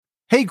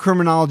Hey,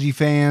 criminology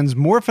fans,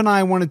 Morph and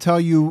I want to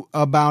tell you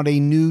about a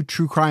new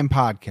true crime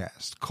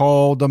podcast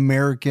called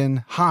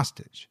American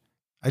Hostage.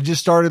 I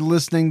just started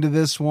listening to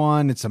this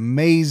one. It's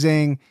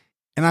amazing.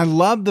 And I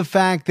love the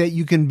fact that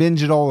you can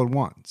binge it all at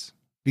once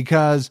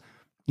because,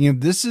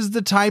 this is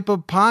the type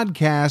of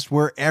podcast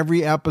where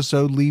every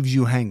episode leaves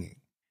you hanging.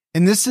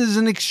 And this is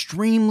an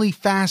extremely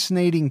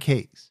fascinating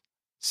case.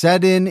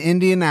 Set in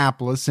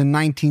Indianapolis in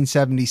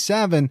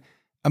 1977,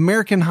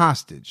 American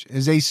Hostage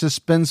is a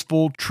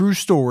suspenseful true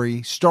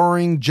story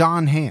starring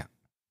Jon Hamm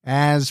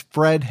as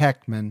Fred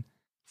Heckman.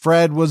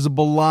 Fred was a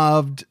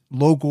beloved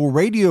local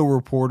radio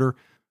reporter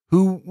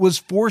who was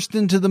forced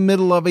into the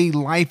middle of a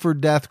life or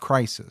death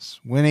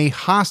crisis when a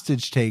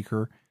hostage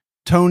taker,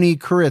 Tony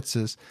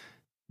Kiritsis,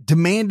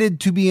 demanded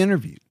to be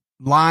interviewed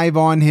live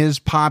on his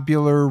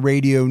popular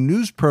radio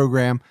news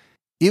program.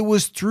 It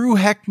was through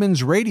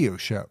Heckman's radio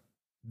show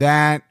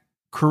that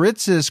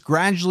Kiritsis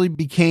gradually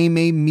became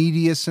a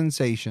media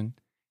sensation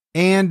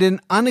and an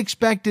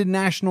unexpected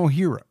national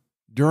hero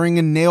during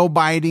a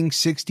nail-biting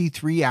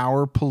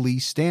 63-hour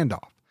police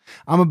standoff.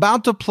 I'm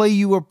about to play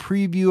you a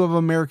preview of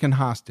American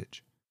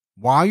Hostage.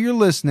 While you're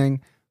listening,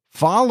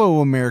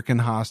 follow American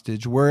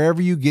Hostage wherever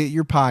you get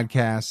your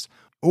podcasts,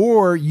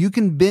 or you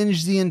can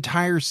binge the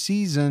entire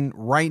season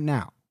right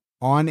now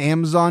on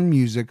Amazon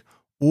Music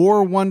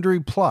or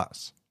Wondery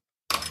Plus.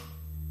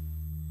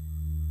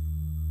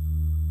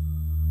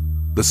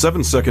 The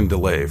 7-second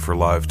delay for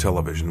live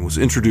television was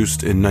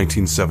introduced in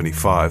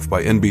 1975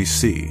 by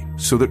NBC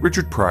so that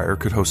Richard Pryor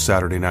could host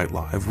Saturday Night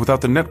Live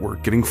without the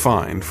network getting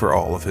fined for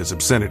all of his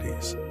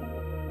obscenities.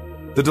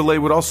 The delay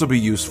would also be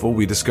useful,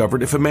 we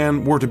discovered, if a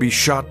man were to be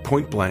shot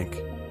point blank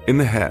in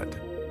the head,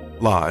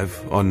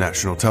 live on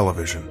national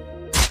television.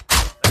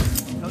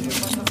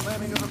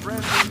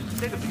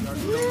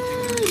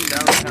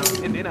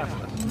 Downtown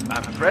Indianapolis.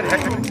 I'm Fred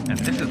Heckman, and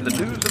this is the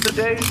news of the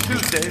day,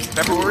 Tuesday,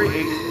 February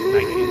 8th,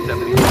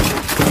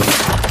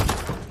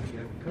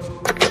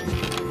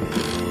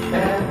 1975.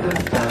 At the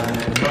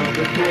time of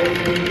the day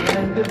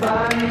and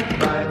divided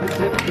by the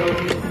zip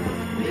code,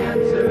 the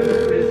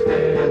answer is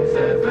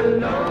 1070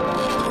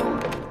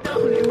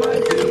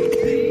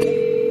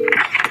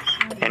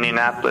 WYBC.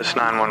 Indianapolis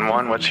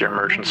 911, what's your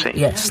emergency?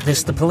 Yes,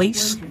 this the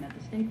police?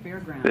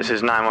 This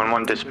is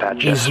 911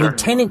 dispatch, yes, Is sir.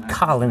 Lieutenant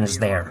Collins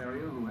there?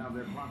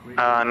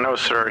 No,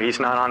 sir, he's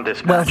not on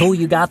dispatch. Well, who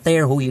you got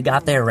there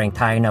ain't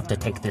high enough to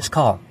take this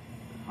call.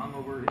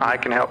 I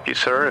can help you,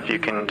 sir, if you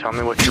can tell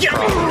me what your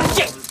problem is.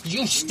 Yes,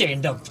 you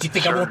stand up. Do you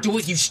think I won't do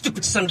it, you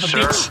stupid son of a Sir?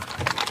 bitch?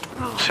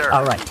 Sir.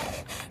 All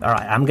right,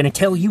 I'm gonna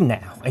tell you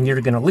now, and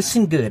you're gonna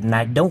listen good, and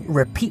I don't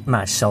repeat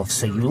myself,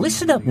 so you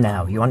listen up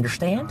now, you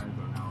understand?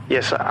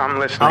 Yes, I'm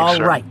listening, All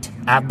sir. right,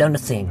 I've done a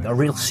thing, a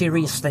real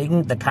serious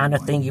thing, the kind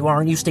of thing you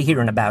aren't used to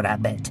hearing about, I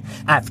bet.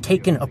 I've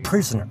taken a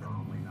prisoner,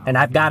 and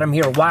I've got him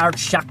here wired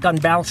shotgun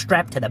barrel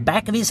strapped to the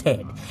back of his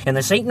head, and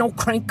this ain't no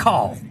crank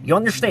call, you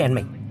understand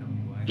me?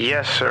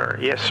 Yes, sir,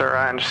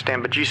 I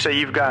understand, but you say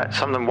you've got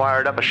something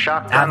wired up, a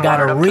shotgun I've got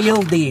wired a up to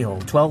real deal,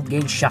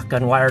 12-gauge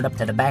shotgun wired up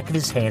to the back of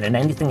his head, and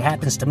anything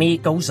happens to me,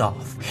 it goes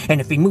off. And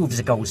if he moves,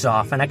 it goes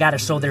off, and I got it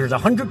so there's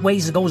 100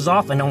 ways it goes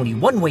off, and only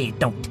one way it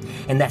don't,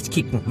 and that's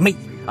keeping me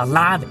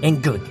alive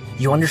and good.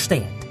 You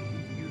understand?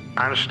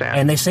 I understand.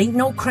 And this ain't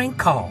no crank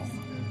call.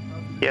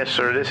 Yes,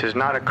 sir, this is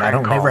not a crank I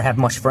don't call. never have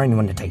much for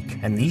anyone to take,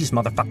 and these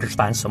motherfuckers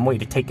find some way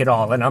to take it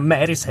all, and I'm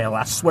mad as hell.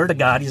 I swear to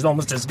God, he's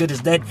almost as good as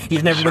dead.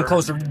 He's never been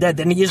closer to dead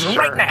than he is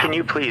right now. Can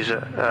you please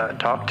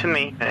talk to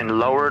me and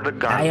lower the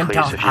gun, I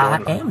please, if you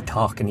don't am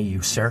talking to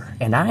you, sir,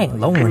 and I ain't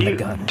lowering the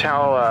gun. Can you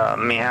tell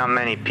me how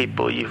many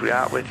people you've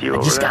got with you I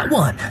over just there? got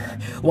one.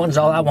 One's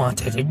all I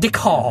wanted. Dick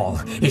Hall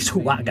is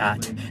who I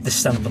got. The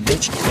son of a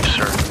bitch.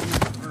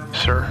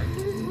 Sir.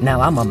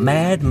 Now I'm a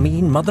mad,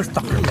 mean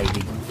motherfucker,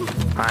 baby.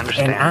 I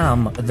understand. And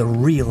I'm the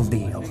real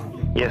deal.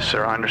 Yes,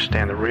 sir, I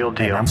understand the real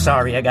deal. And I'm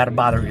sorry I gotta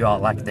bother you all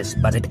like this,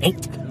 but it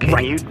ain't Can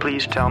right. you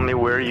please tell me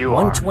where you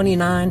are?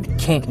 129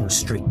 Canton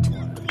Street.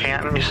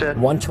 Canton, you said?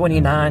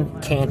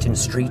 129 Canton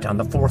Street on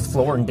the 4th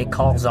floor in Dick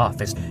Hall's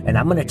office. And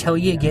I'm gonna tell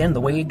you again,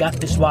 the way you got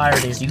this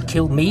wired is you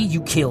kill me,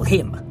 you kill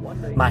him.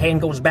 My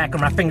hand goes back and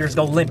my fingers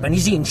go limp, and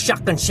he's eating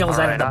shotgun shells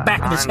out of the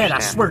back of his head, I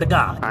swear to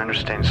God. I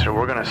understand, sir.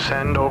 We're going to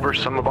send over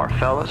some of our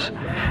fellas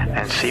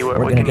and see what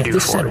We're we gonna can get do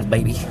this for settled, you.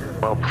 baby.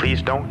 Well,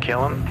 please don't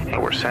kill him,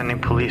 and we're sending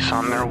police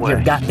on their way.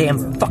 You're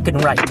goddamn fucking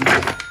right.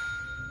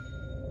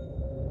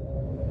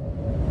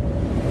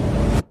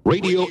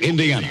 Radio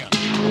Indiana,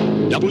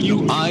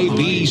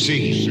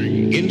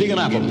 WIBC,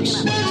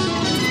 Indianapolis.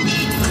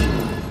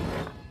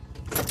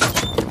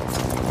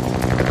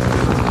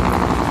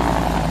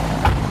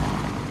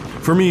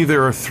 For me,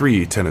 there are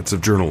 3 tenets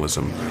of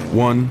journalism.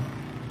 1,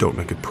 don't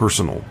make it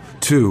personal.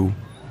 2,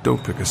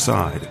 don't pick a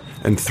side.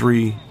 And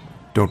 3,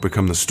 don't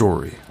become the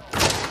story.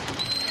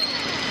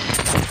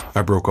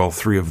 I broke all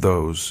 3 of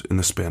those in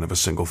the span of a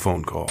single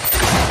phone call.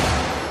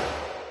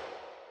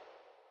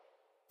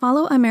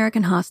 Follow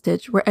American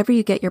Hostage wherever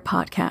you get your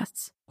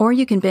podcasts, or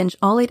you can binge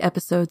all 8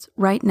 episodes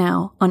right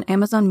now on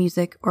Amazon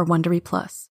Music or Wondery Plus.